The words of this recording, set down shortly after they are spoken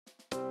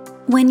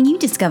When you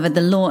discovered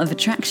the law of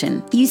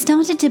attraction, you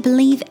started to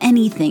believe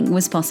anything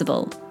was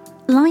possible.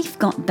 Life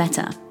got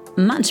better,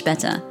 much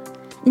better.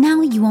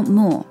 Now you want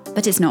more,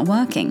 but it's not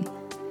working.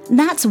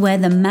 That's where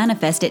the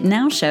Manifest It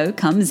Now show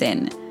comes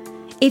in.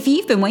 If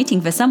you've been waiting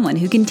for someone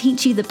who can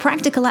teach you the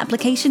practical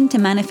application to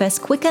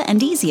manifest quicker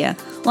and easier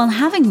while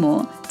having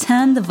more,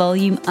 turn the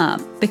volume up,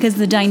 because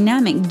the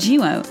dynamic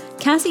duo,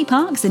 Cassie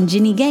Parks and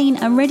Ginny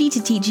Gain, are ready to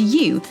teach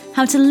you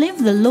how to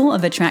live the law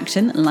of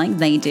attraction like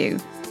they do.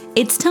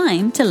 It's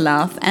time to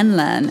laugh and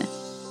learn.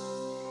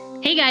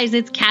 Hey guys,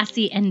 it's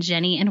Cassie and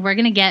Jenny, and we're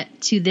going to get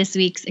to this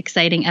week's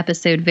exciting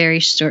episode very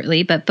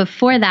shortly. But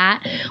before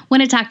that, I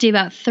want to talk to you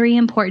about 3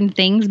 important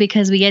things,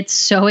 because we get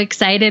so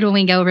excited when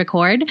we go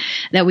record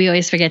that we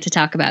always forget to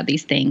talk about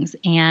these things.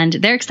 And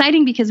they're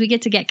exciting because we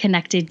get to get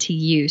connected to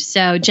you.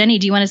 So Jenny,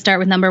 do you want to start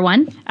with number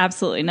 1?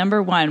 Absolutely.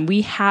 Number 1,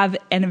 we have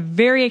a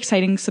very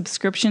exciting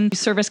subscription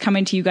service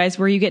coming to you guys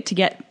where you get to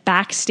get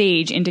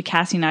backstage into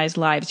Cassie and I's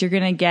lives. You're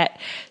going to get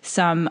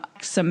some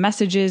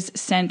messages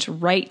sent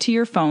right to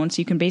your phone,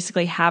 so you can basically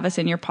have us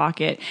in your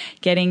pocket,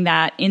 getting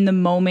that in the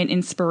moment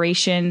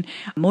inspiration,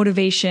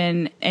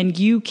 motivation, and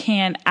you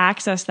can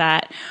access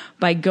that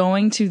by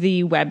going to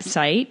the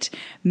website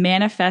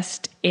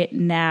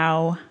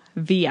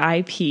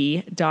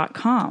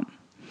manifestitnowvip.com.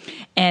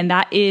 And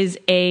that is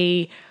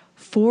a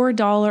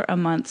 $4 a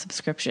month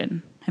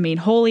subscription. I mean,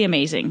 wholly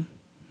amazing.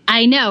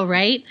 I know,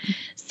 right?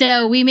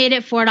 So we made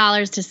it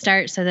 $4 to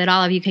start so that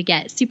all of you could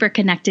get super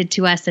connected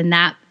to us, and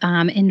that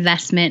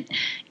investment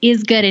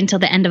is good until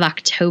the end of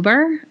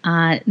October.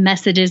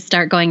 Messages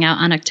start going out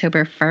on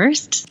October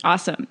 1st.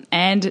 Awesome.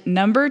 And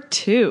number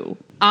 2.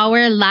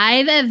 Our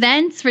live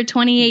events for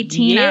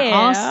 2018 are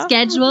all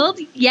scheduled.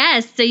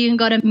 Yes. So you can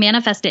go to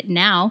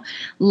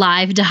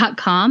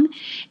manifestitnowlive.com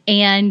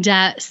and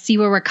see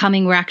where we're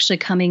coming. We're actually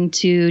coming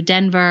to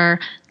Denver,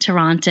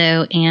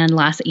 Toronto, and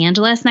Los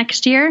Angeles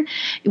next year.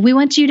 We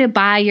want you to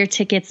buy your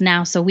tickets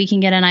now so we can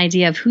get an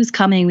idea of who's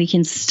coming. We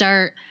can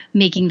start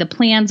making the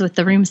plans with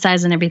the room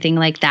size and everything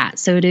like that.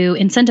 So to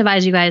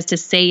incentivize you guys to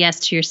say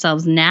yes to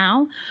yourselves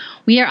now,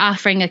 we are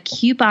offering a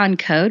coupon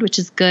code, which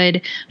is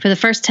good for the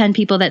first 10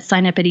 people that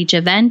sign up at each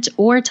event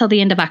or till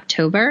the end of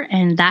October.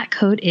 And that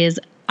code is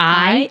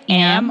I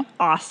am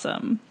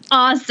awesome.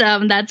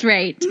 Awesome. That's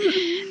right.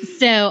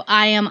 So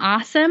I am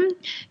awesome.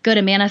 Go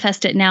to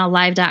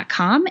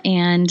manifestitnowlive.com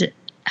and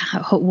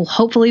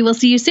hopefully we'll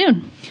see you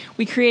soon.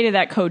 We created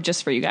that code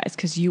just for you guys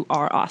because you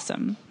are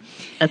awesome.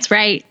 That's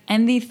right.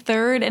 And the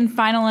third and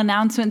final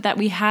announcement that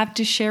we have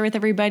to share with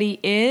everybody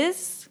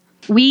is...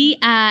 We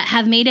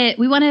have made it,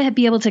 we want to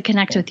be able to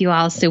connect with you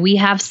all. So we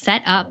have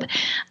set up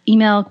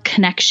email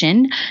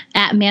connection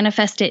at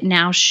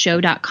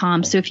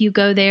manifestitnowshow.com. So if you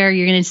go there,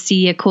 you're going to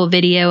see a cool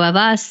video of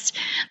us,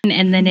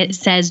 and then it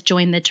says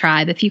join the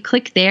tribe. If you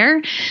click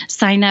there,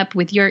 sign up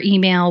with your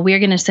email. We're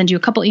going to send you a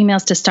couple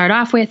emails to start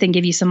off with and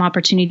give you some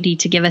opportunity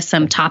to give us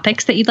some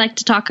topics that you'd like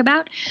to talk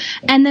about.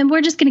 And then we're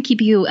just going to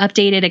keep you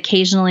updated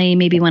occasionally,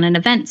 maybe when an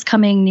event's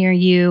coming near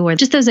you, or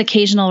just those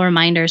occasional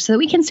reminders so that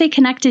we can stay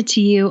connected to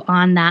you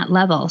on that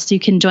level. So you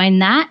can join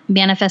that,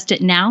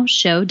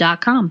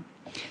 manifestitnowshow.com.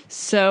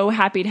 So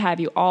happy to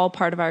have you all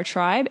part of our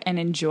tribe and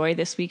enjoy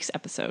this week's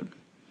episode.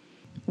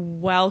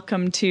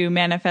 Welcome to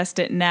Manifest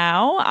It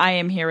Now. I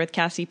am here with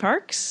Cassie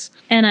Parks.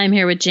 And I'm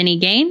here with Ginny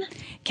Gain.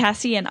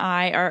 Cassie and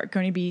I are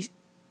going to be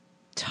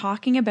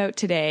talking about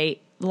today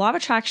the law of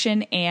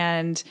attraction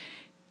and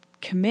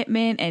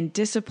commitment and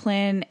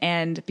discipline,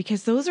 and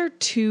because those are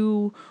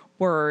 2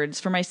 words,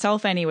 for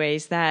myself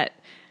anyways, that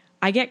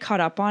I get caught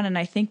up on, and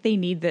I think they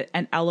need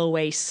an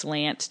LOA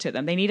slant to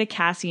them. They need a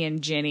Cassie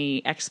and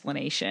Ginny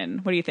explanation.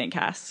 What do you think,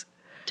 Cass?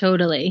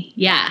 Totally.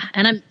 Yeah.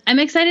 And I'm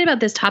excited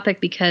about this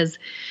topic because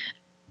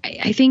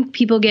I think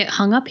people get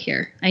hung up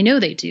here. I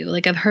know they do.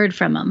 Like, I've heard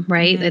from them,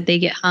 right? Mm-hmm. That they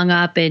get hung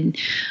up, and,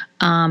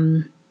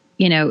 I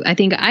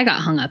think I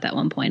got hung up at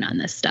one point on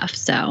this stuff.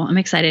 So I'm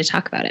excited to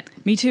talk about it.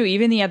 Me too.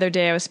 Even the other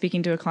day I was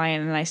speaking to a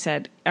client and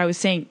I was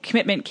saying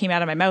commitment came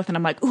out of my mouth, and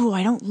I'm like, ooh,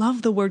 I don't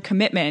love the word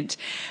commitment.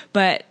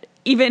 But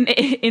even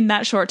in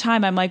that short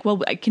time, I'm like,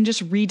 well, I can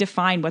just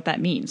redefine what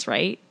that means,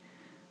 right?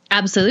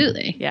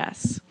 Absolutely.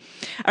 Yes.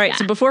 All right. Yeah.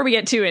 So before we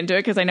get too into it,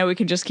 because I know we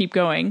can just keep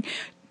going,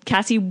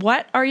 Cassie,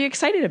 what are you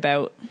excited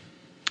about?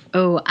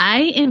 Oh,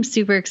 I am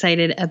super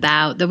excited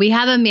about that we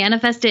have a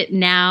Manifest It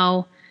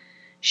Now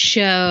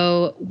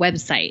show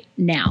website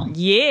now.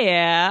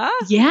 Yeah.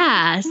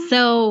 Yeah.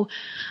 So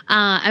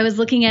I was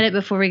looking at it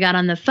before we got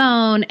on the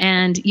phone,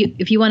 and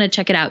if you want to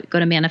check it out, go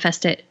to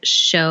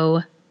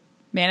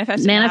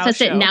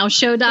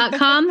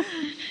manifestitnowshow.com.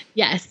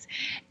 Yes.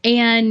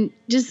 And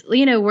just,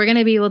 we're going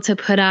to be able to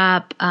put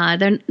up,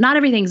 not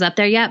everything's up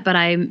there yet, but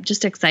I'm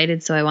just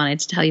excited. So I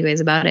wanted to tell you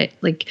guys about it.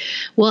 Like,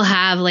 we'll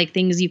have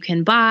things you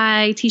can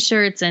buy,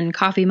 t-shirts and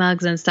coffee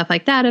mugs and stuff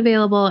like that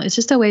available. It's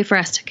just a way for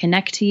us to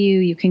connect to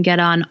you. You can get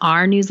on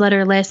our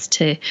newsletter list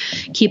to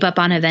keep up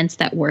on events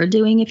that we're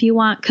doing if you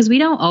want, because we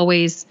don't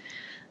always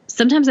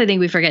sometimes I think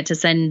we forget to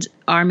send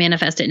our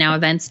Manifest It Now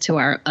events to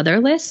our other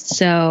list.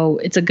 So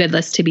it's a good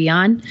list to be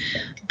on.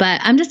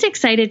 But I'm just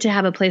excited to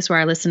have a place where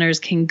our listeners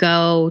can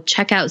go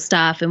check out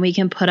stuff, and we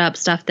can put up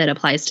stuff that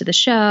applies to the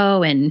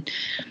show. And,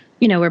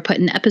 we're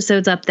putting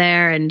episodes up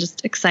there, and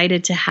just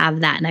excited to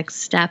have that next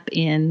step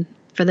in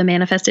for the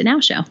Manifest It Now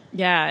show.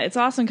 Yeah, it's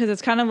awesome because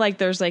it's kind of like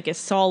there's like a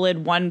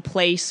solid one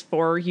place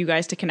for you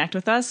guys to connect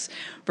with us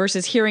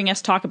versus hearing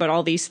us talk about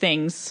all these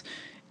things.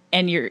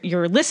 And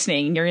you're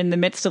listening, you're in the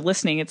midst of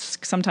listening. It's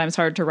sometimes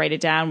hard to write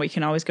it down. We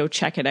can always go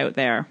check it out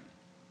there.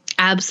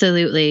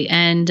 Absolutely.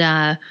 And we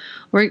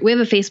have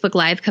a Facebook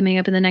Live coming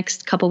up in the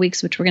next couple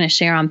weeks, which we're going to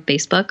share on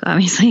Facebook,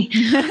 obviously.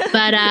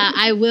 But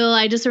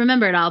I just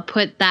remembered, I'll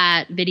put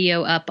that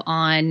video up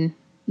on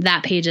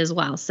that page as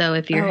well. So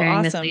if you're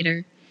hearing this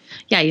later,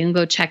 yeah, you can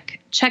go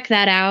check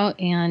that out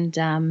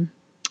and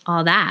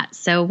all that.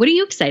 So what are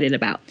you excited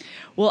about?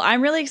 Well,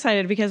 I'm really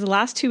excited because the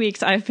last 2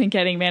 weeks I've been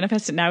getting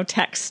Manifest It Now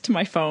text to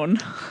my phone.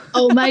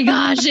 Oh my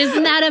gosh,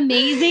 isn't that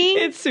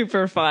amazing? It's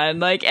super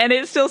fun. And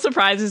it still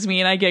surprises me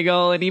and I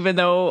giggle. And even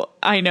though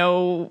I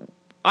know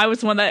I was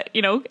the one that,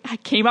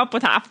 came up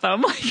with half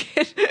of them,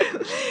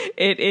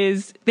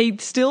 they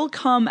still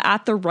come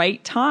at the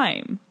right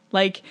time.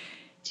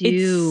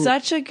 It's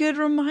such a good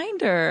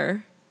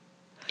reminder.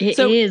 It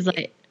is.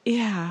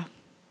 Yeah.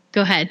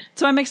 Go ahead.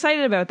 So I'm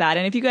excited about that.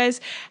 And if you guys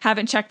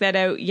haven't checked that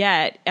out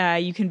yet,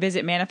 you can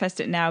visit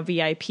Manifest It Now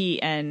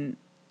VIP and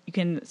you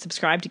can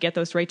subscribe to get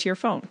those right to your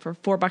phone for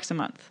 $4 a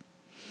month.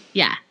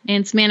 Yeah.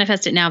 And it's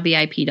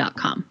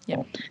manifestitnowvip.com.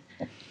 Yep.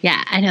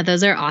 Yeah, I know.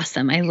 Those are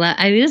awesome.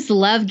 I just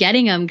love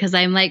getting them because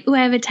I'm like, oh,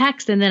 I have a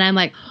text. And then I'm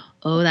like,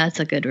 oh, that's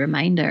a good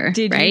reminder.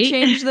 Did you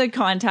change the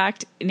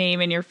contact name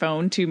in your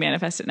phone to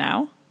Manifest It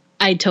Now?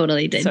 I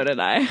totally did. So did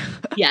I.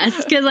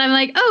 Yes, because I'm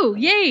like, oh,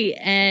 yay.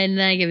 And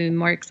then I get even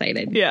more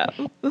excited. Yeah.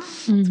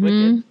 It's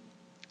wicked.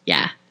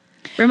 Yeah.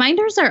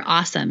 Reminders are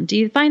awesome. Do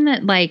you find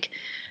that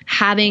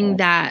having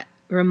that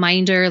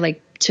reminder,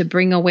 to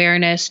bring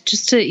awareness,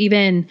 just to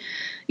even,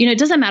 it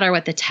doesn't matter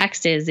what the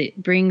text is, it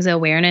brings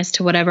awareness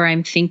to whatever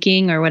I'm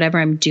thinking or whatever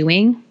I'm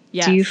doing.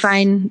 Yes. Do you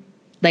find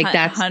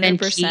that's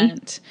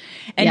 100%.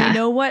 And yeah. You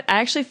know what? I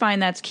actually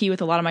find that's key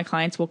with a lot of my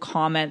clients will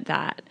comment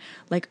that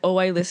oh,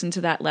 I listened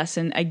to that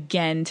lesson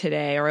again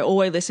today, or oh,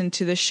 I listened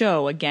to the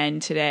show again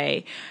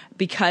today,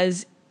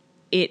 because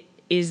it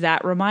is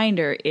that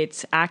reminder.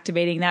 It's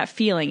activating that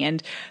feeling.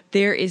 And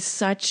there is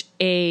such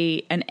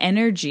an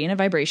energy and a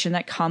vibration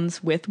that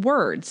comes with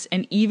words.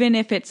 And even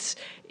if it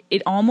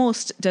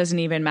almost doesn't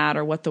even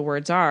matter what the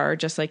words are,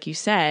 just like you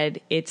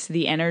said, it's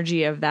the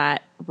energy of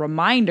that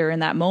reminder in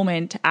that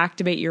moment to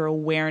activate your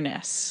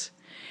awareness.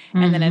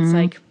 And then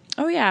it's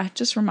oh yeah,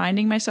 just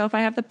reminding myself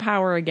I have the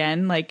power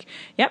again.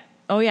 Yep.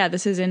 Oh yeah,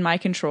 this is in my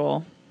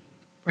control.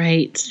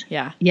 Right.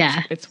 Yeah.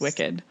 Yeah. It's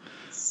wicked.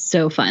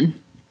 So fun.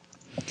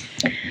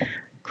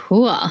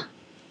 Cool.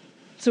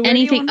 So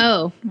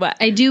what?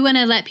 I do want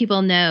to let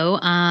people know,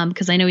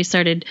 because I know we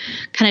started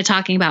kind of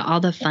talking about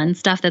all the fun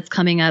stuff that's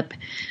coming up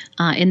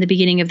in the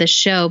beginning of the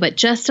show, but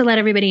just to let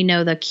everybody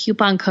know the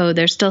coupon code,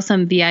 there's still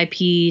some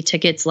VIP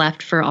tickets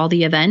left for all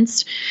the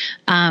events.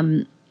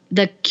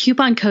 The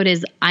coupon code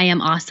is I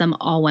am awesome,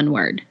 all one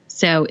word.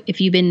 So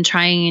if you've been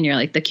trying and you're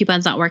like, the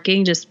coupon's not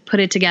working, just put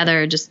it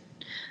together. Just,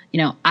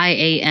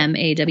 IAMAWESOM,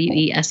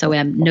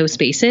 no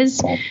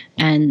spaces,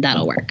 and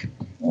that'll work.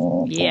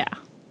 Yeah.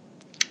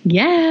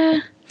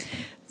 Yeah.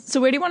 So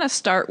where do you want to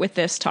start with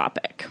this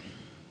topic?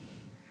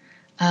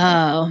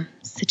 Oh,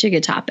 such a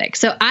good topic.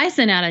 So I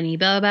sent out an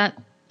email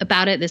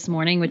about it this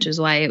morning, which is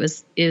why it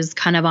was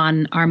kind of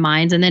on our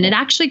minds. And then it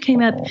actually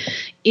came up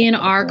in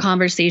our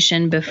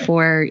conversation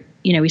before,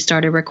 we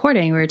started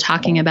recording. We were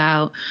talking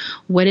about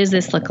what does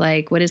this look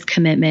like? What is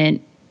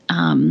commitment?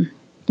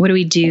 What do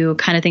we do?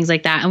 Kind of things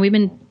like that. And we've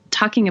been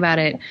talking about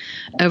it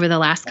over the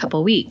last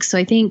couple weeks. So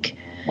I think,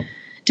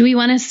 do we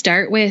want to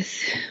start with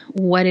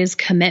what is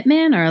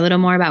commitment, or a little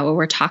more about what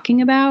we're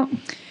talking about?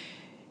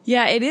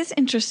 Yeah, it is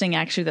interesting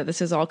actually that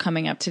this is all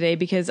coming up today,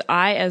 because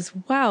I as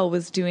well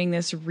was doing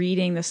this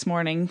reading this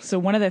morning. So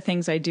one of the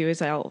things I do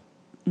is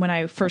when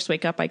I first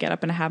wake up, I get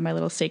up and I have my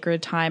little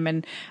sacred time,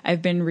 and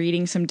I've been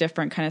reading some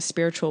different kind of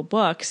spiritual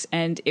books,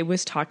 and it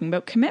was talking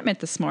about commitment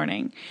this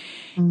morning.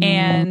 Mm-hmm.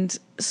 And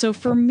so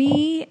for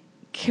me,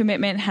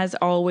 commitment has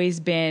always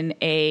been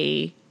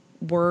a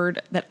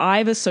word that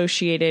I've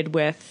associated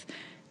with.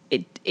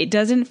 It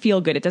doesn't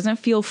feel good. It doesn't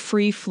feel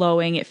free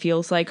flowing. It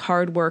feels like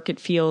hard work. It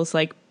feels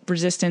like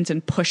resistance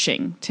and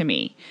pushing to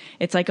me.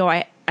 It's like, oh,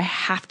 I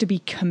have to be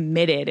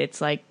committed.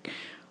 It's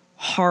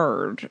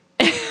hard.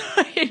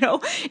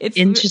 It's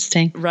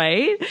interesting.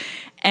 Right.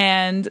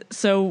 And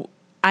so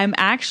I'm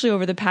actually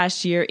over the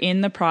past year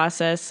in the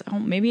process,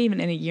 maybe even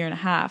in a year and a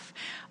half,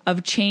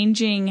 of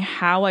changing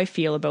how I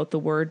feel about the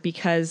word,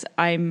 because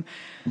I'm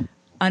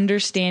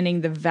understanding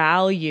the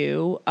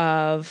value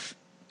of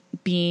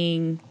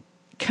being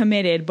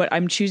committed, but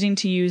I'm choosing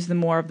to use the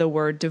more of the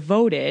word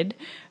devoted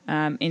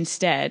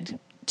instead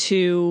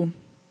to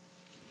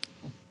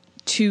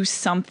to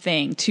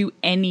something, to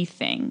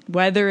anything,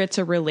 whether it's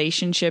a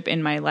relationship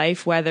in my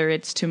life, whether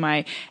it's to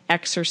my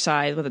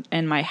exercise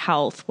and my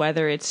health,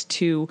 whether it's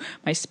to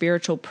my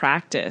spiritual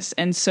practice.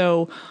 And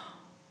so,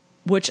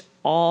 which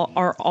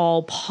are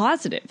all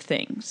positive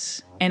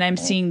things. And I'm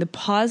seeing the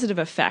positive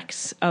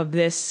effects of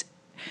this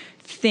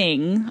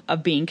thing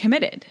of being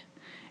committed.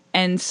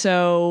 And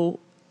so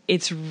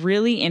it's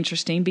really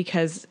interesting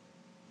because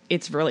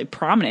it's really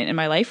prominent in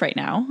my life right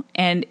now.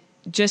 And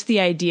just the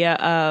idea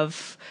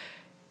of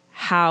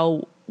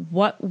how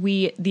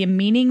the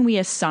meaning we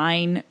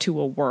assign to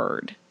a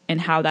word and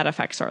how that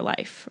affects our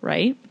life,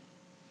 right?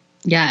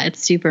 Yeah,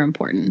 it's super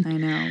important. I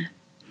know.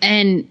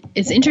 And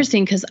it's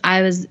interesting because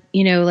I was,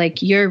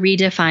 like you're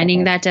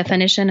redefining that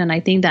definition. And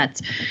I think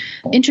that's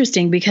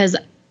interesting because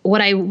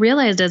what I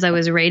realized as I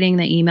was writing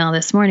the email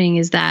this morning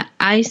is that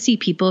I see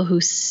people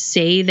who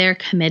say they're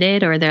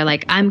committed or they're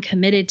like, I'm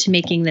committed to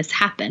making this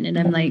happen. And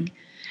I'm like,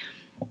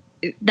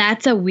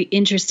 that's a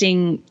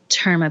interesting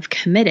term of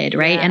committed,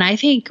 right? Yeah. And I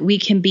think we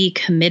can be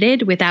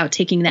committed without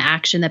taking the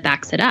action that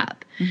backs it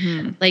up.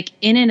 Mm-hmm. Like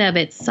in and of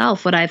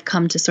itself, what I've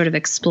come to sort of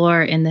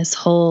explore in this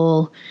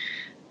whole,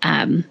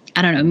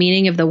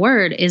 meaning of the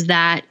word is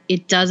that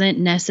it doesn't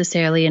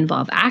necessarily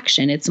involve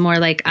action. It's more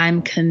like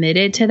I'm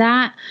committed to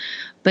that,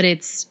 but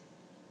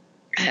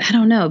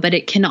but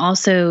it can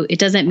also, it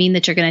doesn't mean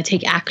that you're going to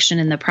take action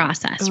in the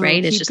process,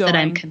 right? It's just going. That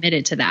I'm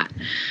committed to that.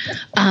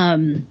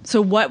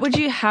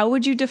 So how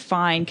would you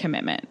define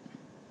commitment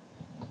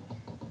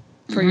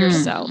for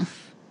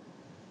yourself?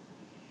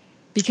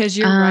 Because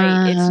you're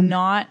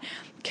right.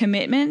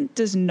 Commitment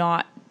does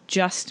not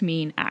just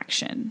mean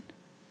action.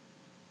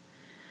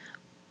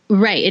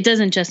 Right. It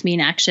doesn't just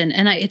mean action.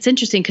 And it's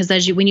interesting because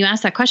when you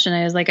asked that question,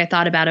 I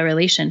thought about a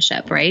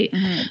relationship, right?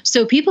 Mm-hmm.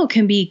 So people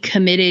can be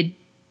committed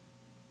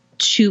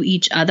to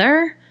each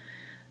other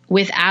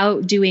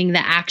without doing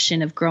the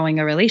action of growing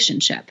a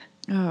relationship.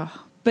 Oh,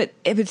 but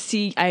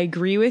I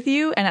agree with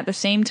you. And at the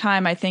same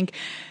time, I think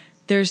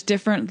there's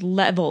different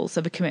levels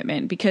of a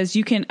commitment because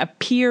you can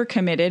appear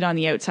committed on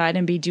the outside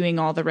and be doing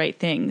all the right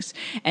things.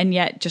 And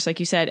yet, just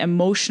like you said,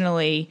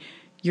 emotionally,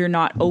 you're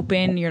not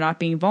open, you're not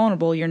being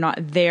vulnerable, you're not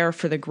there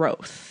for the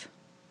growth.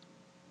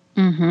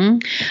 Mm-hmm.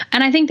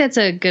 And I think that's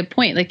a good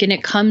point. Like, and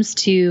it comes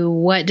to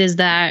what does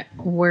that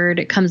word,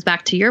 it comes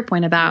back to your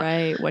point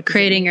about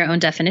creating your own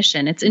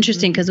definition. It's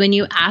interesting because when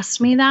you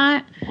asked me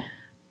that,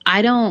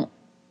 I don't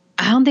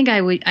think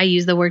I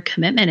use the word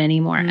commitment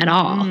anymore at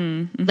all.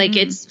 Mm-hmm. Like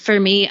it's for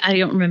me, I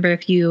don't remember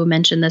if you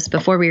mentioned this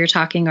before we were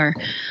talking or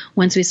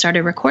once we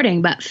started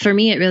recording, but for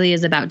me, it really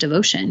is about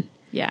devotion.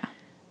 Yeah.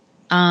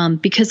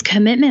 Because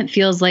commitment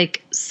feels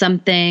like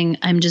something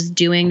I'm just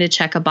doing to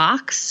check a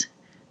box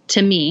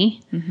to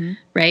me,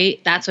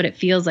 right? That's what it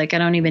feels like. I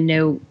don't even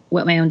know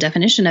what my own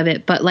definition of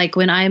it, but like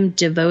when I'm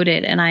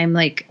devoted and I'm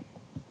like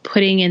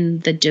putting in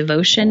the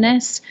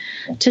devotenness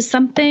to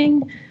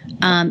something,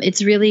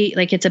 it's really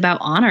like, it's about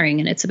honoring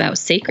and it's about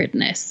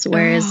sacredness.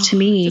 Whereas to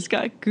me, I just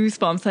got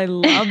goosebumps. I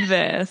love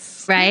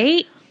this.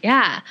 Right?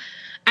 Yeah.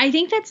 I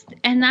think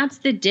that's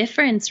the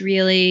difference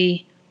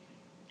really.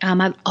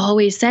 I've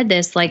always said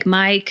this, like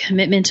my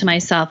commitment to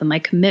myself and my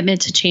commitment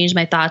to change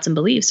my thoughts and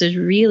beliefs is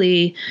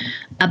really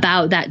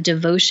about that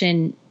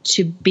devotion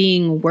to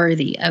being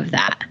worthy of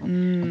that.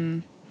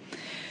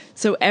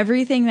 So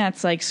everything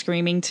that's like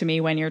screaming to me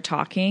when you're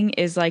talking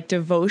is like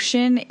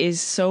devotion is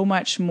so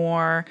much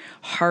more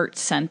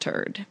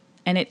heart-centered.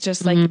 And it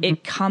just like,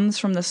 it comes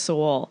from the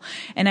soul.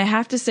 And I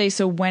have to say,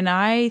 so when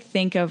I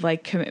think of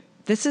like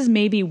this is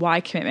maybe why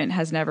commitment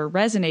has never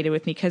resonated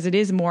with me because it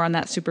is more on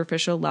that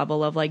superficial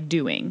level of like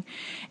doing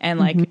and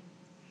like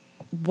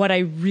what I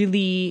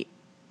really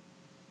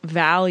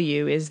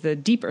value is the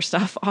deeper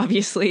stuff,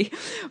 obviously.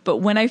 But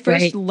when I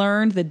first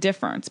learned the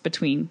difference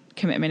between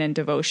commitment and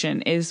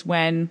devotion is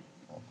when,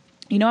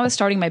 I was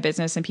starting my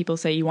business and people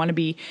say you want to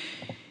be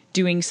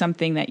doing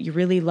something that you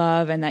really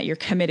love and that you're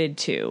committed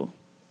to.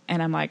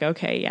 And I'm like,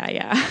 okay,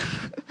 yeah.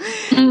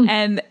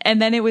 And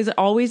then it was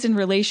always in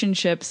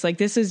relationships, like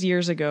this is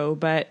years ago,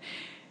 but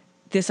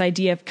this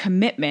idea of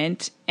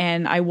commitment,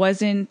 and I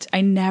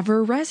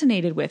never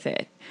resonated with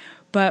it.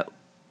 But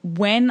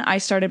when I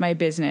started my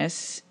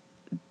business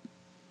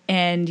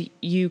and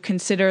you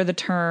consider the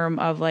term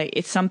of like,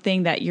 it's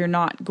something that you're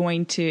not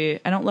going to,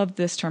 I don't love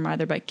this term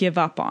either, but give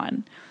up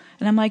on.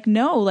 And I'm like,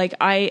 no, like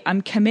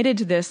I'm committed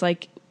to this.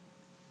 Like,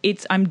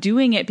 I'm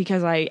doing it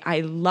because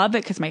I love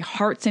it, because my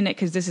heart's in it,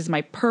 because this is my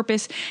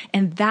purpose.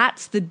 And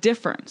that's the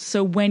difference.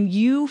 So when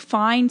you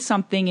find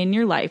something in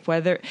your life,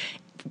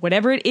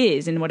 whatever it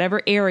is, in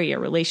whatever area,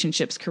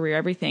 relationships, career,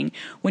 everything,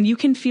 when you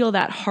can feel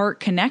that heart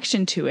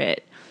connection to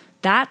it,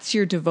 that's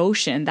your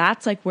devotion.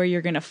 That's like where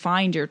you're going to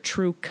find your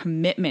true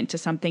commitment to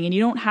something. And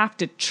you don't have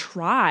to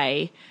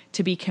try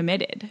to be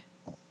committed.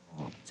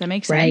 Does that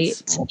make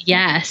sense? Right.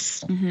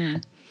 Yes. Mm-hmm.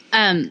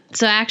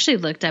 So I actually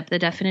looked up the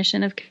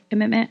definition of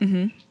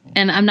commitment,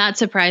 and I'm not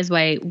surprised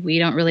why we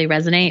don't really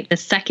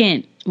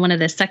resonate. One of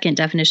the second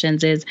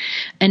definitions is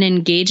an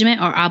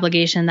engagement or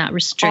obligation that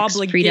restricts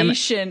freedom.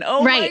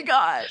 Oh my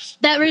gosh.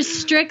 That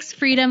restricts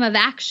freedom of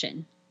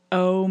action.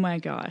 Oh my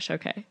gosh.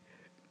 Okay.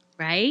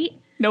 Right?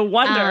 No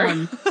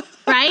wonder.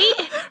 Right?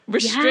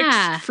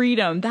 Restricts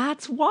freedom.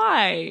 That's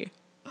why.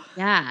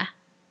 Yeah.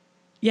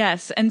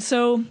 Yes. And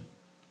so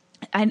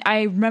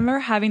I remember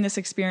having this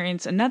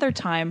experience another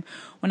time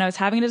when I was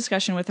having a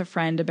discussion with a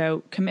friend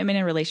about commitment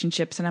in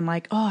relationships. And I'm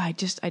like, oh,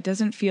 it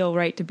doesn't feel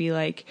right to be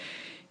like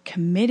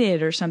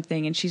committed or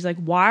something. And she's like,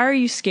 why are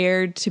you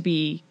scared to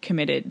be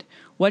committed?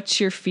 What's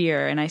your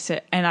fear? And I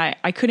said, and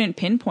I couldn't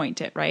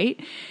pinpoint it. Right.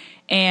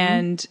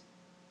 And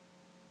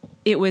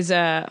it was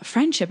a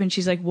friendship. And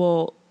she's like,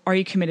 well, are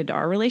you committed to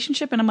our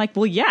relationship? And I'm like,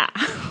 well, yeah.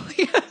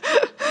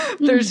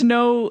 There's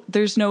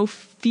no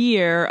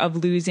fear of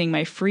losing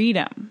my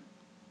freedom.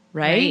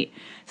 Right?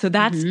 So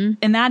that's,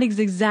 and that is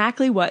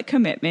exactly what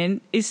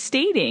commitment is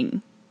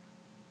stating.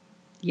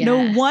 Yes.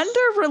 No wonder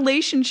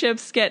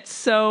relationships get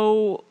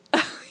so,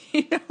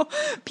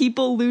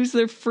 people lose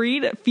their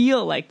freedom,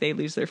 feel like they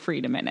lose their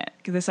freedom in it.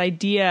 This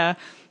idea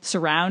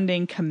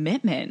surrounding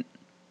commitment.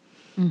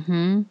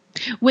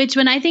 Which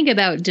when I think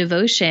about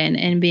devotion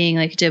and being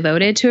like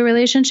devoted to a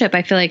relationship,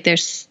 I feel like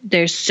there's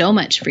so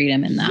much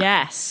freedom in that.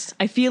 Yes.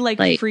 I feel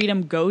like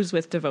freedom goes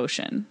with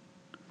devotion.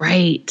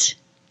 Right.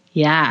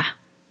 Yeah.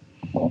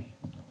 Oh,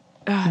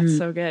 it's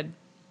so good.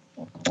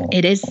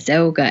 It is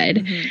so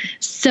good.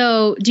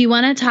 So do you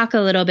want to talk a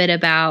little bit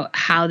about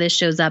how this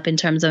shows up in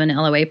terms of an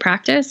LOA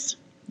practice?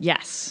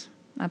 Yes,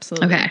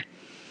 absolutely. Okay.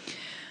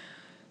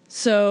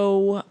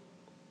 So,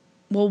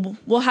 well,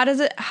 how does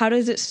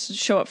it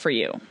show up for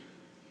you?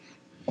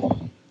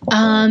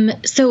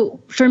 So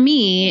for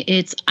me,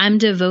 it's I'm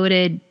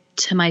devoted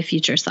to my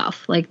future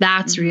self. Like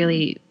that's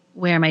really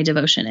where my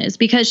devotion is,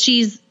 because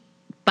she's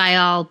by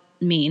all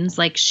means,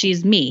 like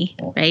she's me,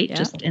 right? Yeah.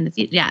 Just in the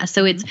future. Yeah.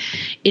 So it's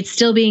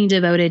still being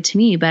devoted to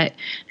me, but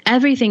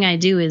everything I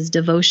do is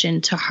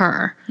devotion to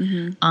her.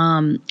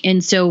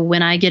 And so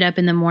when I get up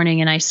in the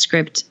morning and I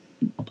script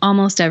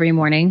almost every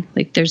morning,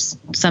 like there's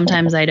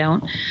sometimes I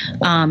don't.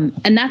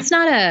 And that's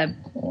not a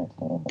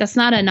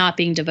not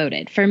being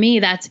devoted. For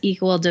me, that's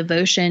equal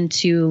devotion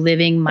to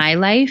living my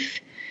life.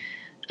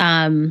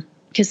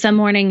 Because some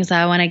mornings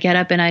I want to get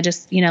up and I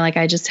just,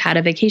 I just had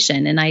a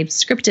vacation and I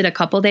scripted a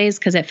couple days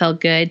because it felt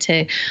good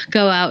to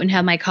go out and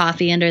have my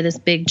coffee under this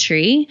big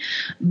tree.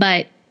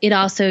 But it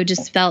also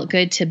just felt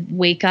good to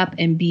wake up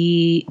and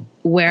be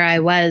where I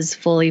was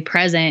fully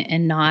present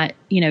and not,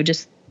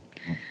 just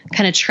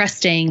kind of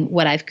trusting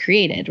what I've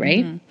created.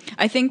 Right.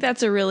 I think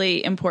that's a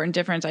really important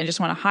difference. I just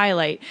want to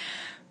highlight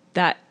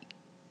that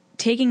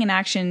taking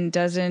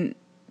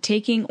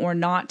or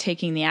not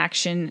taking the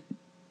action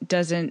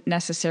doesn't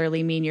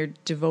necessarily mean you're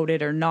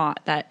devoted or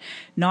not. That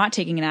not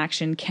taking an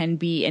action can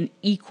be an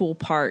equal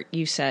part,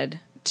 you said,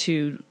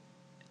 to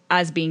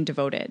as being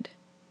devoted.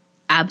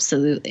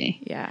 Absolutely.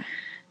 Yeah.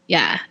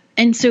 Yeah.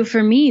 And so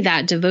for me,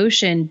 that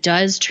devotion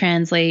does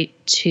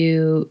translate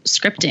to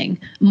scripting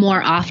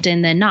more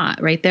often than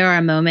not, right? There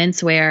are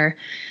moments where,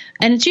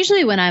 and it's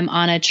usually when I'm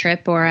on a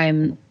trip or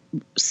I'm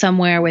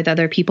somewhere with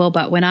other people,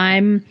 but when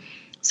I'm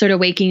sort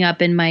of waking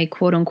up in my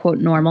quote unquote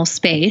normal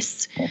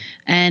space.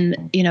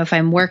 And, if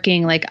I'm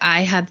working, like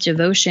I have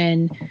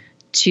devotion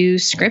to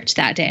script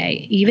that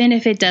day, even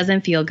if it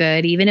doesn't feel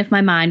good, even if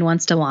my mind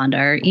wants to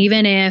wander,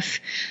 even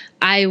if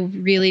I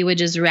really would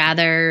just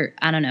rather,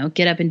 I don't know,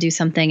 get up and do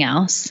something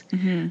else.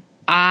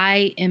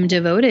 I am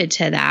devoted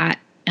to that.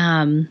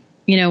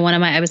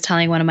 I was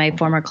telling one of my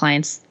former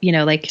clients,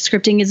 like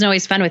scripting isn't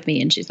always fun with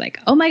me. And she's like,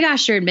 oh my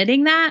gosh, you're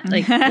admitting that?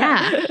 Like,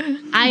 yeah,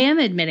 I am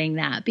admitting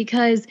that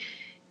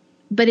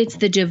but it's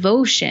the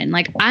devotion.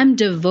 Like I'm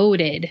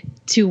devoted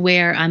to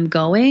where I'm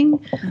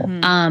going.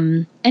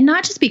 And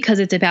not just because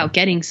it's about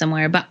getting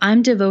somewhere, but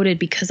I'm devoted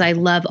because I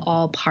love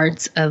all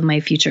parts of my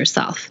future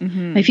self.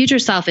 My future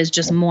self is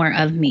just more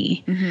of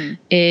me.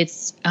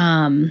 It's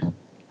not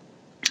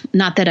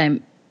that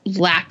I'm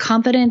lack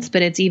confidence,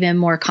 but it's even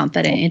more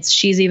confident.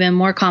 She's even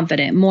more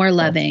confident, more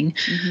loving,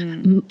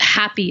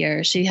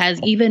 happier. She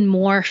has even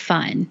more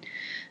fun.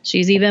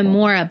 She's even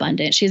more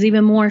abundant. She has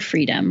even more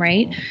freedom,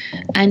 right?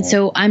 And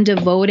so I'm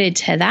devoted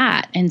to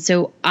that. And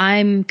so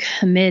I'm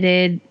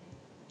committed,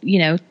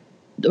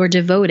 or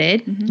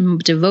devoted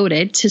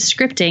to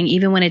scripting,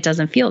 even when it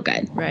doesn't feel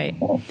good. Right.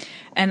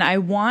 And I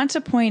want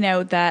to point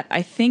out that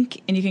I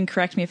think, and you can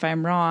correct me if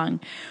I'm wrong,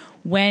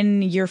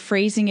 when you're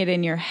phrasing it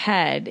in your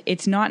head,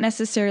 it's not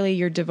necessarily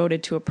you're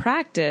devoted to a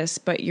practice,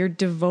 but you're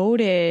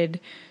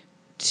devoted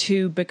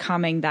to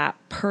becoming that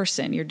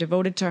person. You're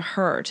devoted to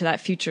her, to that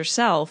future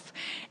self.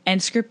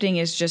 And scripting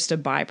is just a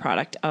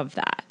byproduct of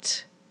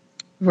that.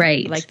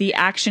 Right. Like the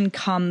action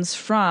comes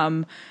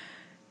from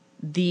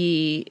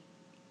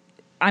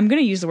I'm going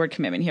to use the word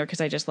commitment here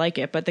because I just like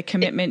it, but the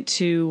commitment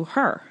to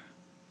her.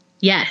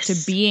 Yes. To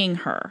being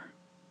her.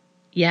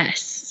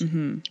 Yes.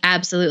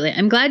 Absolutely.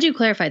 I'm glad you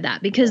clarified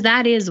that because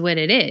that is what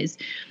it is.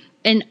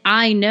 And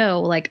I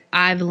know, like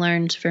I've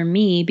learned for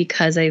me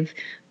because I've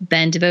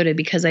been devoted,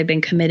 because I've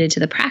been committed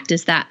to the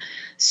practice, that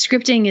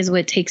scripting is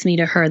what takes me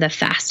to her the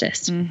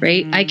fastest,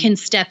 right? I can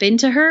step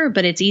into her,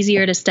 but it's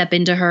easier to step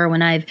into her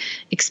when I've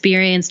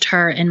experienced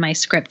her in my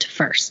script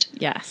first.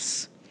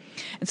 Yes.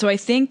 And so I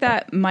think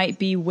that might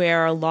be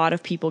where a lot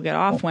of people get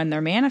off when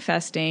they're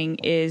manifesting,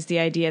 is the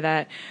idea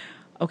that,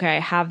 okay, I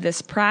have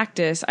this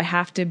practice, I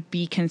have to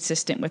be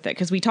consistent with it.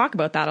 Because we talk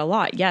about that a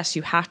lot. Yes,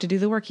 you have to do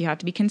the work, you have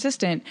to be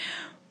consistent.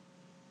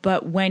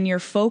 But when your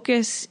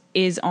focus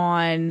is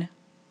on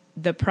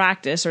the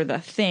practice or the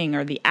thing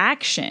or the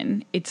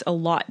action, it's a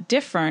lot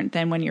different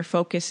than when your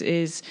focus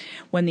is,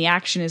 when the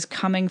action is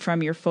coming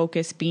from your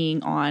focus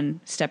being on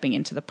stepping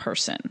into the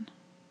person.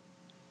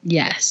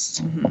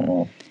 Yes.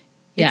 Mm-hmm.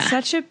 Yeah. It's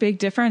such a big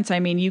difference. I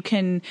mean, you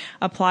can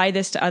apply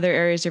this to other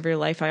areas of your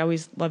life. I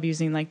always love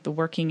using like the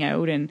working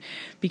out, and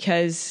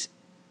because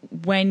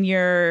when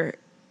you're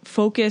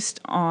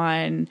focused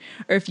on,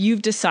 or if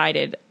you've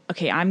decided,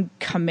 okay, I'm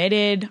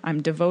committed,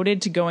 I'm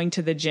devoted to going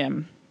to the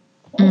gym.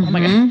 Mm-hmm. Oh my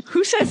God,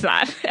 who says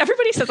that?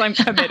 Everybody says I'm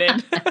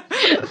committed.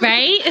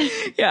 Right?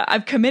 Yeah,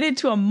 I've committed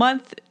to a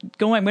month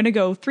going, I'm going to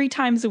go 3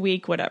 times a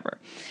week, whatever.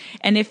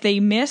 And if they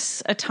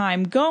miss a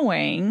time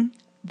going,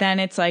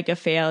 then it's like a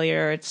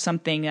failure. It's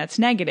something that's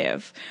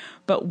negative.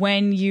 But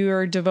when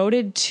you're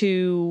devoted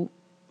to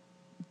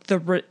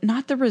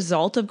not the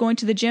result of going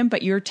to the gym,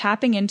 but you're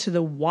tapping into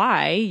the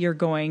why you're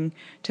going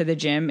to the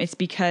gym, it's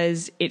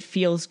because it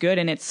feels good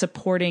and it's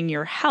supporting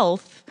your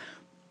health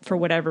for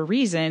whatever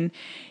reason.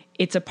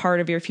 It's a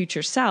part of your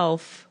future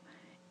self.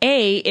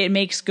 It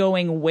makes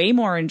going way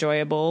more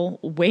enjoyable,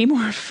 way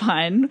more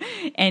fun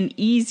and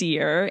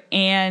easier.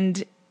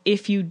 And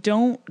if you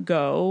don't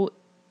go,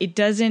 it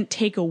doesn't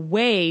take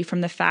away from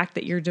the fact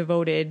that you're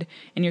devoted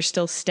and you're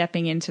still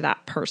stepping into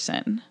that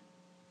person.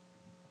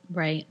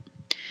 Right.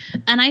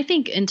 And I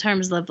think in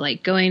terms of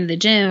like going to the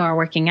gym or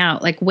working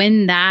out, like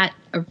when that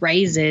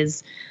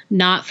arises,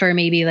 not for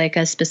maybe like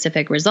a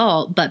specific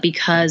result, but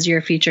because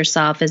your future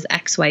self is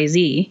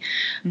XYZ.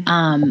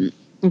 Mm-hmm.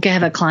 I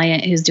have a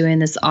client who's doing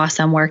this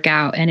awesome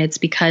workout, and it's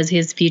because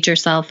his future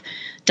self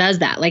does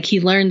that. Like he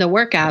learned the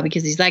workout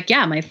because he's like,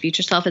 yeah, my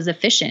future self is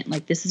efficient.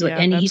 Like this is what,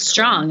 and he's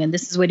strong and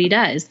this is what he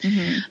does.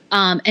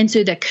 Mm-hmm. And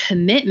so the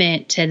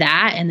commitment to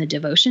that and the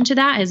devotion to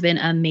that has been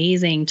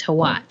amazing to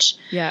watch.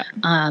 Yeah.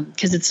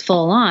 Cause it's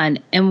full on.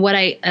 And what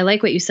I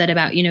like what you said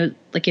about,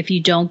 like if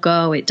you don't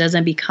go, it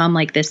doesn't become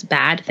like this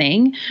bad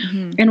thing.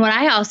 Mm-hmm. And what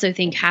I also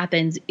think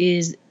happens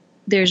is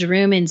there's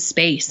room and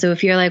space. So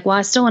if you're like, well,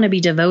 I still want to be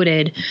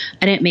devoted,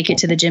 I didn't make it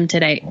to the gym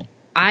today,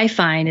 I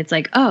find it's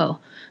like, oh,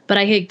 but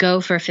I could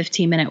go for a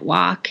 15-minute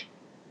walk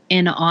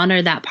and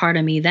honor that part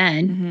of me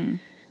then,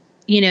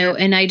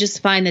 and I just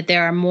find that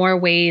there are more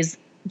ways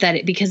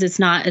that because it's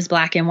not as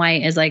black and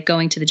white as like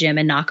going to the gym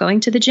and not going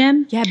to the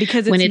gym. Yeah,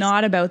 because it's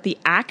not about the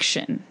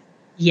action.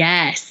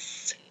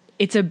 Yes.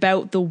 It's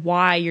about the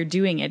why you're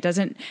doing it.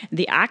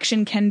 The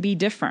action can be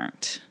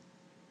different.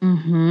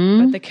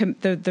 Mm-hmm.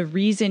 But the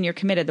reason you're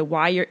committed, the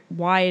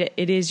why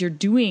it is you're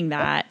doing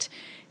that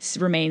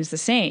remains the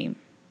same.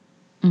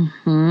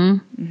 Mm-hmm.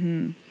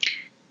 Mm-hmm.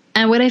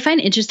 And what I find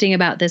interesting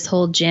about this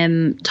whole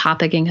gym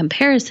topic in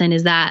comparison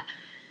is that,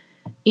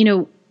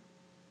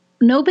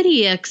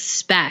 nobody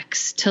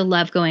expects to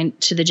love going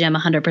to the gym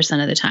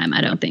 100% of the time. I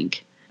don't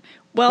think.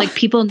 Well, like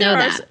people know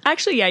that.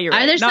 Actually, yeah, you're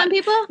right. Are there some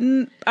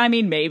people? I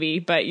mean, maybe,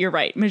 but you're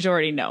right.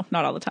 Majority, no,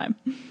 not all the time.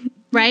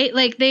 Right?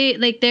 Like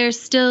they're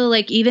still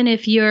like, even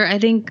if I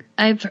think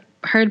I've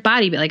heard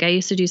like I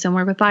used to do some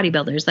work with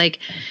bodybuilders. Like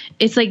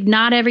it's like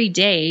not every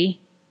day,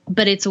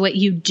 but it's what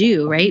you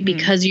do, right? Mm-hmm.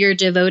 Because you're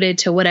devoted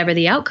to whatever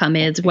the outcome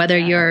is, whether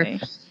you're,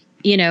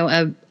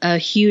 a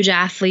huge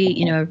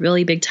athlete, a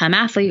really big time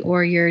athlete,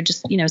 or you're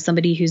just,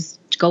 somebody who's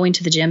going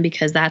to the gym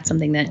because that's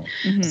something that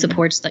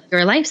supports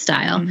your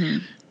lifestyle.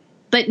 Mm-hmm.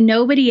 But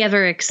nobody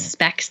ever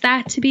expects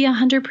that to be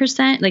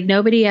 100%. Like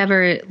nobody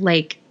ever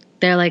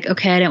they're like,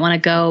 okay, I didn't want to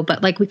go.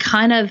 But like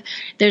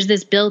there's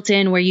this built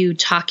in where you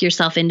talk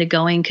yourself into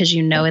going because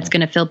it's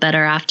going to feel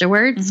better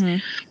afterwards. Mm-hmm.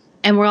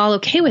 And we're all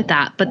okay with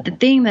that. But the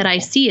thing that I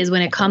see is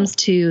when it comes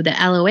to the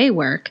LOA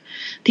work,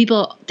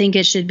 people think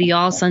it should be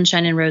all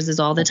sunshine and roses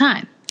all the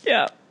time.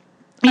 Yeah.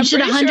 You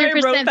should 100% sure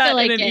I wrote that feel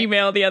like in an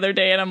email the other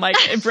day, and I'm like,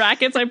 in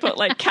brackets, I put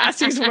like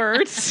Cassie's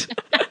words.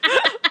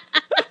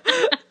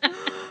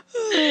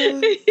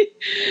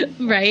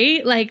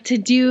 Right? Like to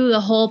do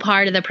the whole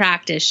part of the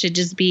practice should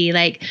just be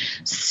like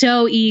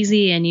so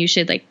easy, and you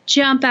should like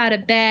jump out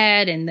of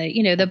bed, and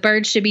the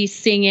birds should be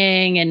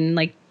singing, and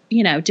like,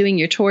 doing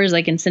your chores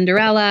like in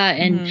Cinderella,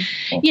 and,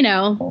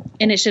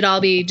 and it should all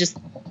be just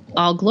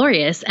all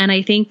glorious. And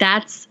I think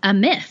that's a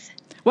myth.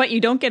 What, you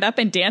don't get up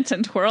and dance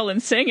and twirl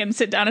and sing and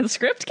sit down and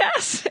script,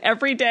 Cass,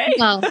 every day?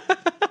 Well,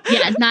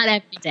 yeah, not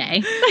every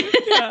day.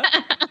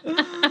 Yeah.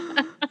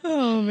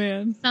 Oh,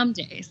 man. Some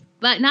days,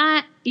 but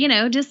not,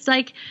 just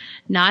like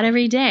not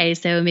every day.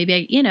 So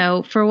maybe,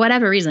 for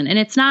whatever reason, and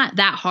it's not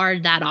that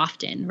hard that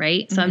often,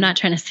 right? So I'm not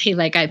trying to say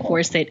like I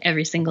force it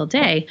every single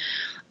day.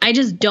 I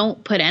just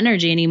don't put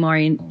energy anymore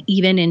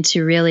even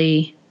into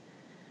really,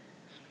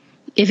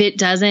 if it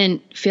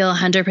doesn't feel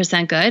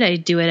 100% good, I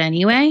do it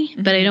anyway,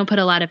 but I don't put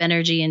a lot of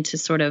energy into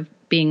sort of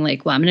being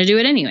like, well, I'm going to do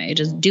it anyway. I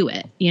just do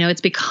it.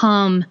 It's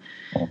become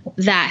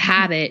that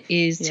habit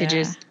is to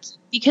just,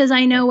 because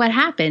I know what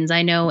happens.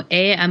 I know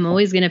I'm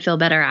always going to feel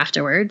better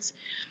afterwards.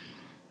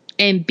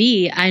 And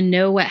B, I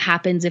know what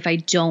happens if I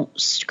don't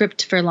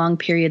script for long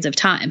periods of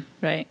time.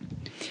 Right.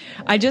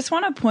 I just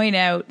want to point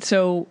out,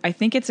 so I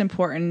think it's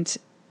important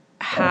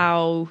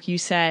how you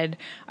said,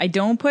 I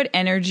don't put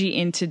energy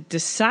into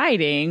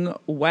deciding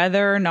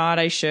whether or not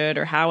I should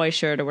or how I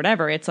should or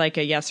whatever. It's like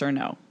a yes or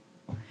no.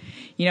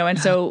 You know, and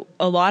so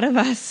a lot of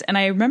us, and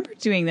I remember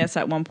doing this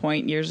at one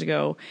point years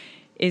ago,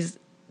 is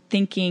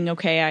thinking,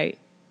 okay,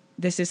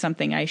 this is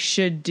something I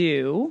should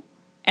do.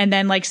 And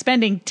then like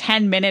spending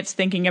 10 minutes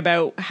thinking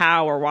about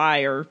how or why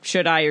or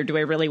should I or do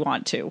I really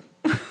want to?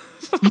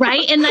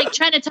 Right. And like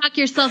try to talk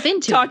yourself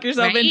into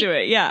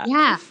it. Yeah.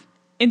 Yeah.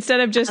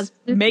 Instead of just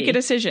make a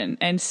decision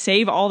and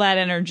save all that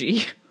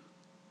energy.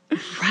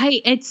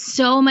 Right. It's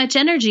so much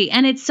energy.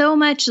 And it's so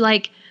much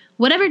like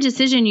whatever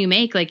decision you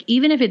make, like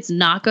even if it's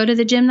not go to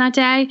the gym that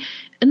day,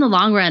 in the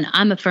long run,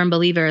 I'm a firm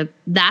believer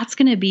that's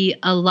going to be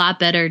a lot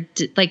better,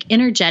 like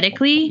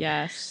energetically.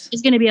 Yes.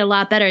 It's going to be a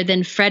lot better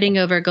than fretting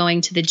over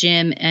going to the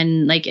gym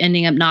and like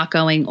ending up not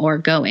going or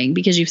going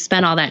because you've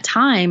spent all that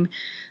time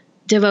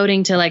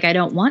devoting to like, I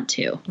don't want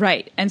to.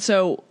 Right. And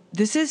so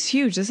this is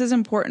huge. This is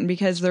important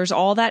because there's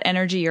all that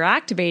energy you're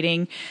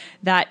activating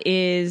that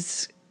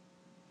is,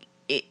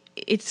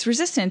 it's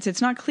resistance.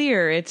 It's not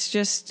clear. It's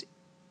just,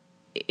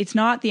 it's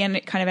not the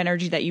kind of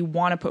energy that you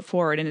want to put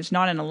forward, and it's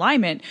not in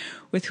alignment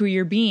with who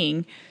you're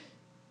being.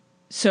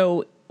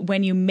 So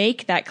when you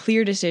make that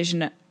clear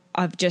decision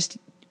of just,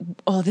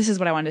 oh, this is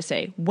what I wanted to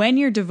say. When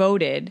you're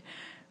devoted,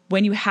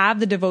 when you have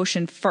the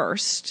devotion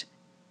first,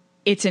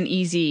 it's an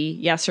easy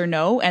yes or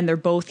no, and they're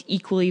both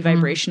equally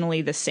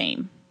vibrationally the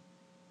same.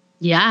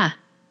 Yeah.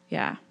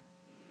 Yeah.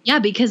 Yeah,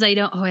 because I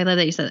love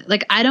that you said that.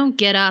 Like, I don't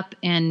get up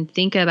and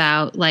think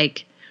about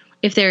like,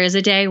 if there is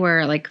a day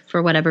where like,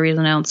 for whatever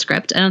reason, I don't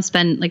script, I don't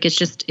spend like,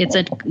 it's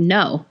a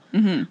no,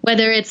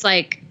 whether it's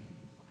like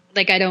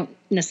I don't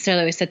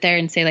necessarily always sit there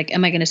and say like,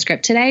 am I going to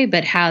script today?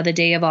 But how the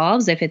day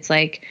evolves, if it's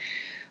like,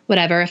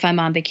 whatever, if I'm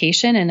on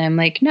vacation and I'm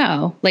like,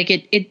 no, like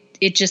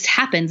it just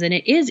happens, and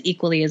it is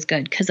equally as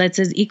good because it's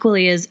as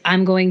equally as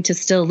I'm going to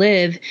still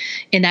live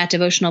in that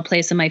devotional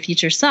place of my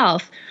future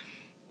self,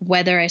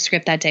 whether I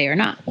script that day or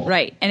not.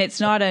 Right. And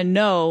it's not a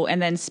no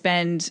and then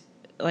spend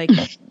like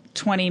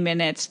 20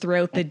 minutes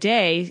throughout the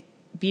day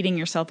beating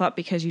yourself up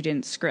because you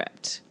didn't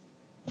script.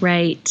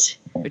 Right.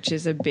 Which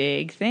is a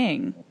big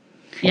thing.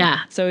 Yeah.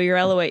 So your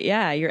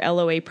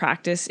LOA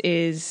practice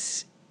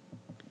is,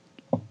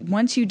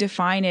 once you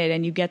define it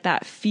and you get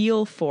that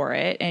feel for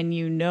it and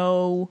you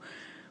know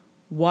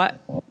what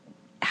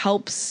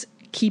helps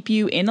keep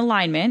you in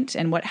alignment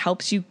and what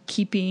helps you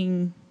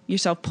keeping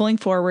yourself pulling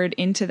forward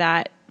into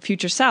that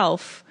future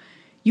self,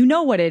 you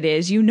know what it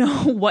is, you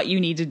know what you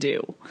need to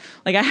do.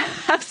 Like I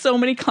have so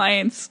many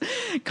clients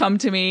come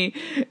to me,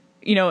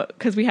 you know,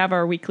 because we have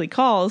our weekly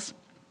calls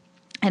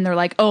and they're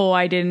like, oh,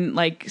 I didn't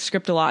like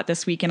script a lot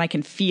this week and I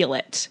can feel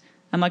it.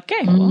 I'm like,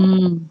 okay,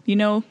 well, you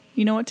know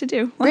what to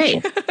do.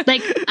 Great.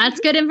 Like, that's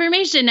good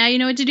information. Now you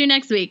know what to do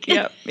next week.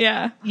 Yep.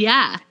 Yeah.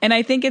 Yeah. And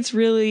I think it's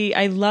really,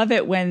 I love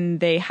it when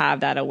they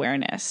have that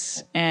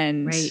awareness,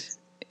 and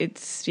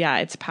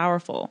it's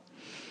powerful.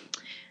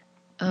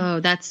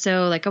 Oh, that's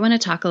so, like, I want to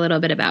talk a little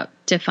bit about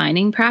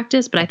defining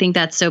practice, but I think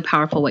that's so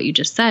powerful what you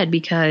just said,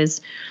 because,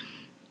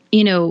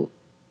 you know,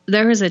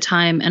 there was a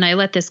time, and I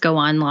let this go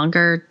on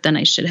longer than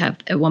I should have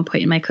at one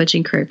point in my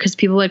coaching career, because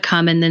people would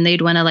come and then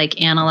they'd want to like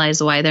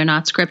analyze why they're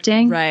not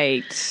scripting.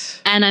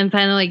 Right. And I'm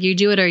kind of like, you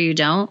do it or you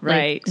don't.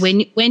 Right.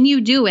 Like, when you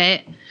do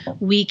it,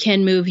 we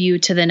can move you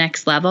to the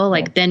next level.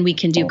 Like, then we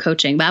can do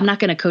coaching, but I'm not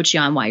going to coach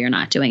you on why you're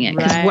not doing it,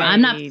 because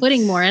I'm not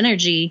putting more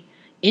energy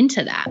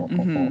into that.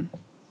 Mm-hmm.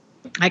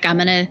 Like, I'm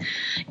going to,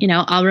 you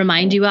know, I'll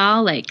remind you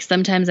all, like,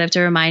 sometimes I have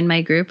to remind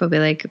my group. I'll be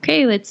like,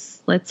 okay,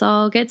 let's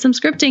all get some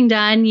scripting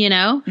done, you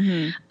know?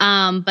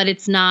 Mm-hmm. But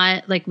it's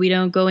not like, we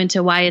don't go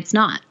into why it's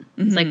not.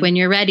 Mm-hmm. It's like, when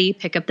you're ready,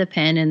 pick up the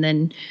pen, and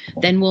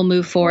then we'll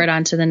move forward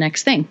on to the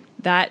next thing.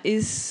 That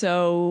is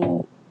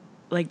so,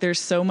 like, there's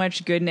so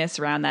much goodness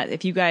around that.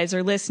 If you guys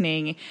are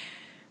listening,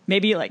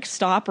 maybe like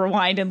stop,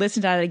 rewind, and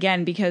listen to that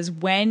again, because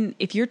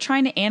if you're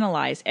trying to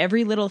analyze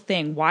every little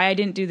thing, why I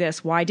didn't do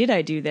this, why did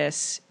I do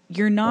this,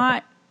 you're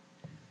not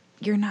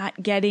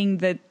getting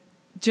the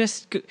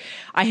just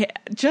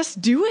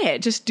do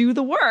it, just do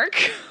the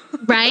work.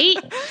 Right.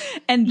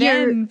 And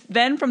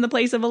then from the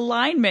place of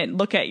alignment,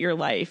 look at your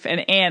life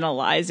and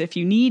analyze if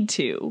you need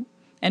to,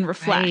 and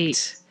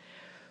reflect.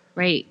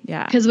 Right.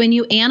 Yeah. Because when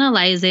you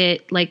analyze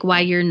it, like, why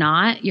you're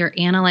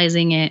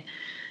analyzing it,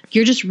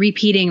 you're just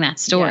repeating that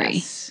story.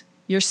 Yes.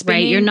 You're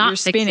spinning. Right. You're not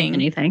fixing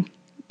anything.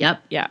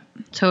 Yep. Yeah.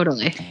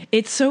 Totally.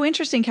 It's so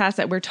interesting, Cass,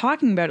 that we're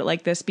talking about it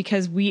like this,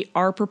 because we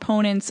are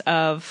proponents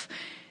of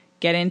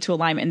get into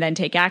alignment and then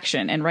take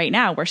action. And right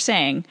now we're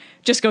saying,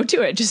 just go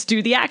do it. Just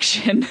do the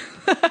action.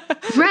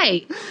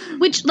 Right.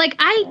 Which, like,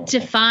 I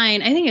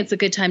think it's a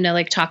good time to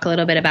like talk a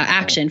little bit about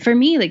action. For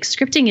me, like,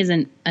 scripting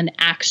isn't an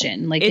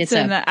action. Like, it's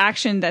an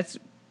action that's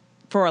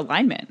for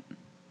alignment.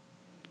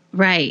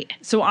 Right.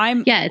 So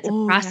it's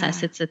a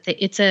process.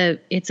 Yeah.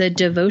 It's a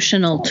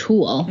devotional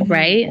tool. Mm-hmm.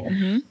 Right.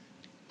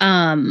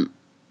 Mm-hmm.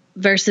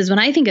 versus when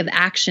I think of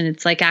action,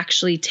 it's like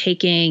actually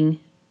taking,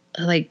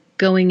 like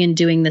going and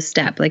doing the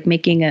step, like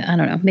making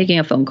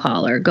a phone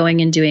call or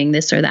going and doing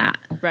this or that.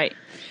 Right.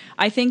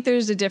 I think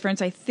there's a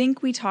difference. I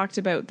think we talked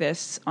about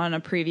this on a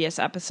previous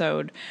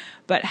episode,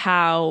 but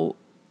how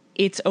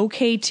it's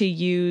okay to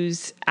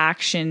use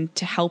action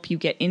to help you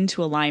get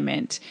into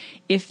alignment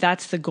if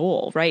that's the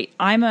goal, right?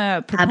 I'm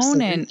a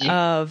proponent Absolutely.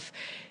 of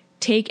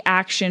take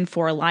action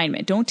for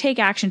alignment. Don't take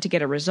action to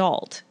get a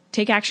result.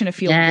 Take action to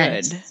feel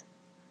good.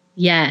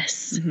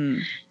 Yes.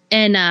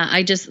 And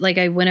I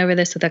went over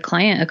this with a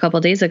client a couple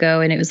of days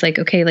ago, and it was like,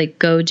 okay, like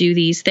go do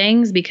these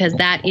things, because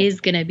that is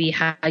going to be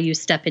how you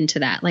step into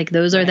that. Like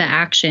those are the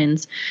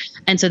actions.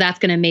 And so that's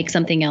going to make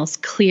something else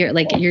clear.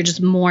 Like you're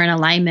just more in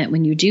alignment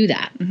when you do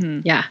that.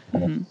 Yeah.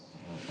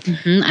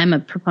 I'm a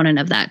proponent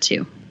of that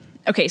too.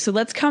 Okay, so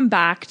let's come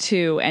back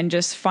to and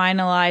just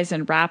finalize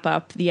and wrap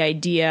up the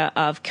idea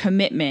of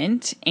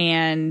commitment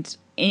and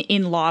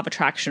in law of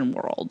attraction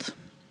world.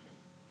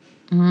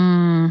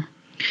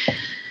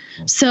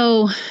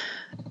 So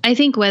I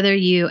think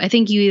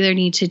you either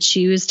need to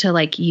choose to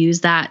like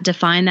use that,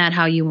 define that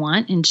how you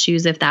want, and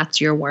choose if that's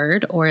your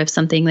word, or if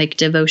something like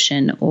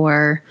devotion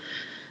or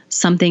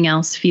something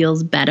else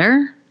feels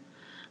better.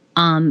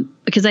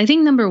 Because I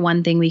think number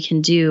one thing we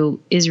can do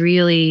is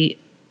really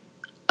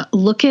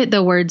look at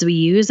the words we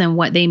use and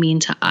what they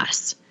mean to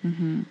us.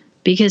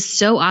 Because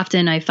so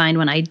often I find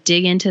when I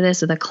dig into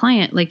this with a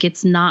client, like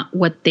it's not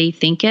what they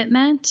think it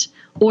meant,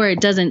 or it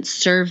doesn't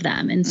serve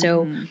them. And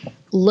so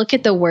look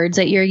at the words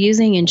that you're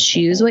using and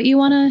choose what you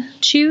want to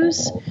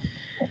choose.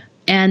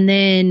 And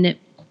then,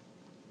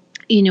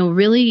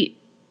 really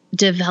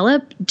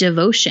develop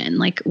devotion.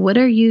 Like, what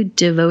are you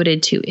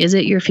devoted to? Is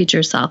it your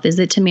future self? Is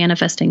it to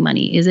manifesting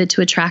money? Is it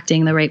to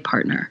attracting the right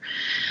partner?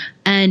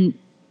 And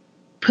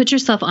put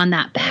yourself on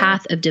that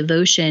path of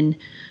devotion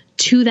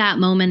to that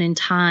moment in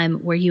time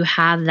where you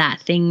have that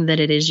thing that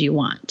it is you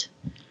want.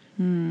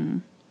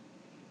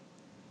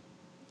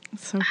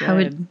 So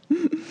good.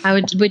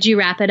 Would you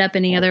wrap it up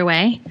any other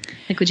way?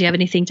 Like, would you have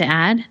anything to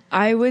add?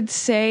 I would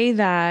say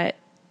that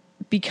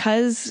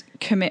because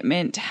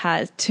commitment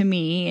has, to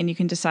me, and you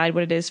can decide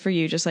what it is for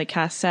you, just like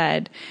Cass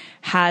said,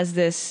 has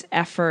this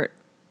effort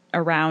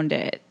around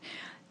it,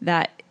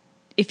 that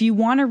if you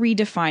want to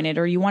redefine it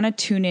or you want to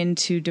tune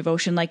into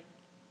devotion, like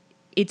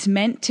it's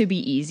meant to be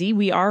easy.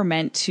 We are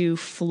meant to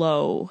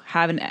flow,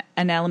 have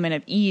an element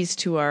of ease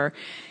to our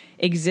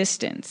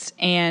existence.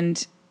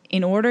 And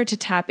in order to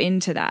tap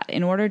into that,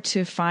 in order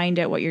to find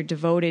out what you're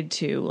devoted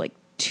to, like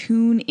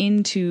tune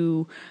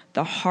into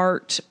the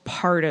heart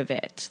part of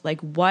it. Like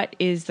what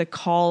is the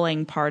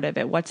calling part of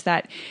it? What's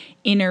that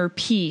inner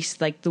piece,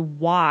 like the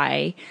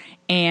why,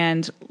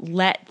 and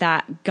let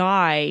that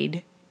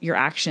guide your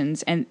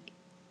actions. And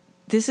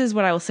this is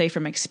what I will say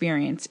from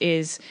experience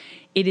is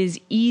it is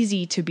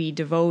easy to be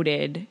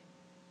devoted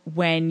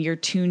when you're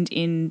tuned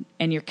in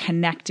and you're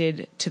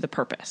connected to the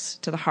purpose,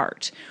 to the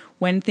heart.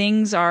 When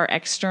things are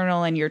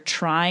external and you're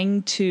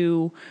trying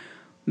to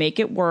make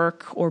it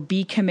work or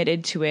be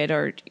committed to it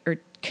or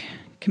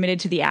committed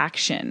to the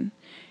action,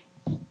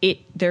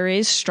 there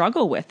is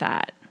struggle with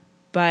that.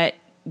 But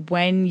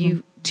when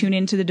you tune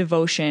into the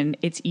devotion,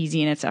 it's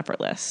easy and it's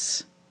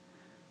effortless.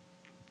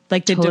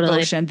 Like the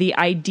devotion, the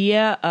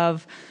idea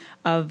of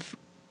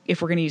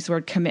if we're going to use the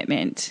word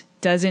commitment,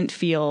 doesn't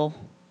feel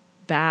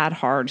bad,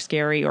 hard,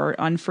 scary, or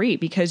unfree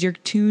because you're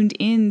tuned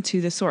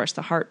into the source,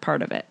 the heart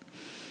part of it.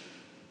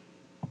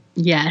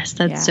 Yes,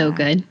 that's so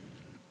good.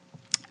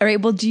 All right.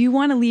 Well, do you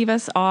want to leave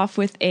us off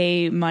with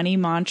a money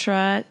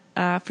mantra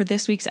for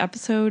this week's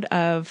episode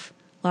of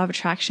Law of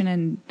Attraction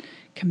and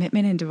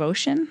Commitment and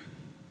Devotion?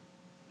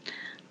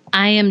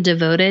 I am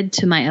devoted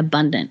to my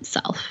abundant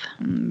self.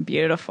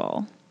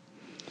 Beautiful.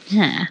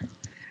 Yeah.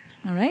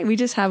 All right. We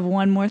just have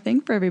one more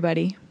thing for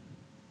everybody.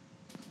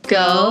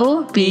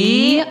 Go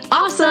be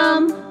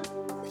awesome.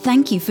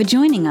 Thank you for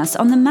joining us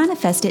on the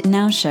Manifest It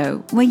Now show,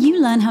 where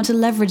you learn how to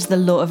leverage the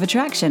law of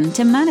attraction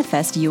to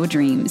manifest your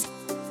dreams.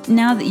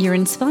 Now that you're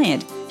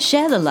inspired,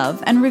 share the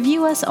love and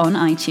review us on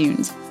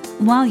iTunes.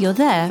 While you're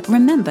there,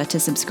 remember to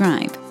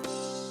subscribe.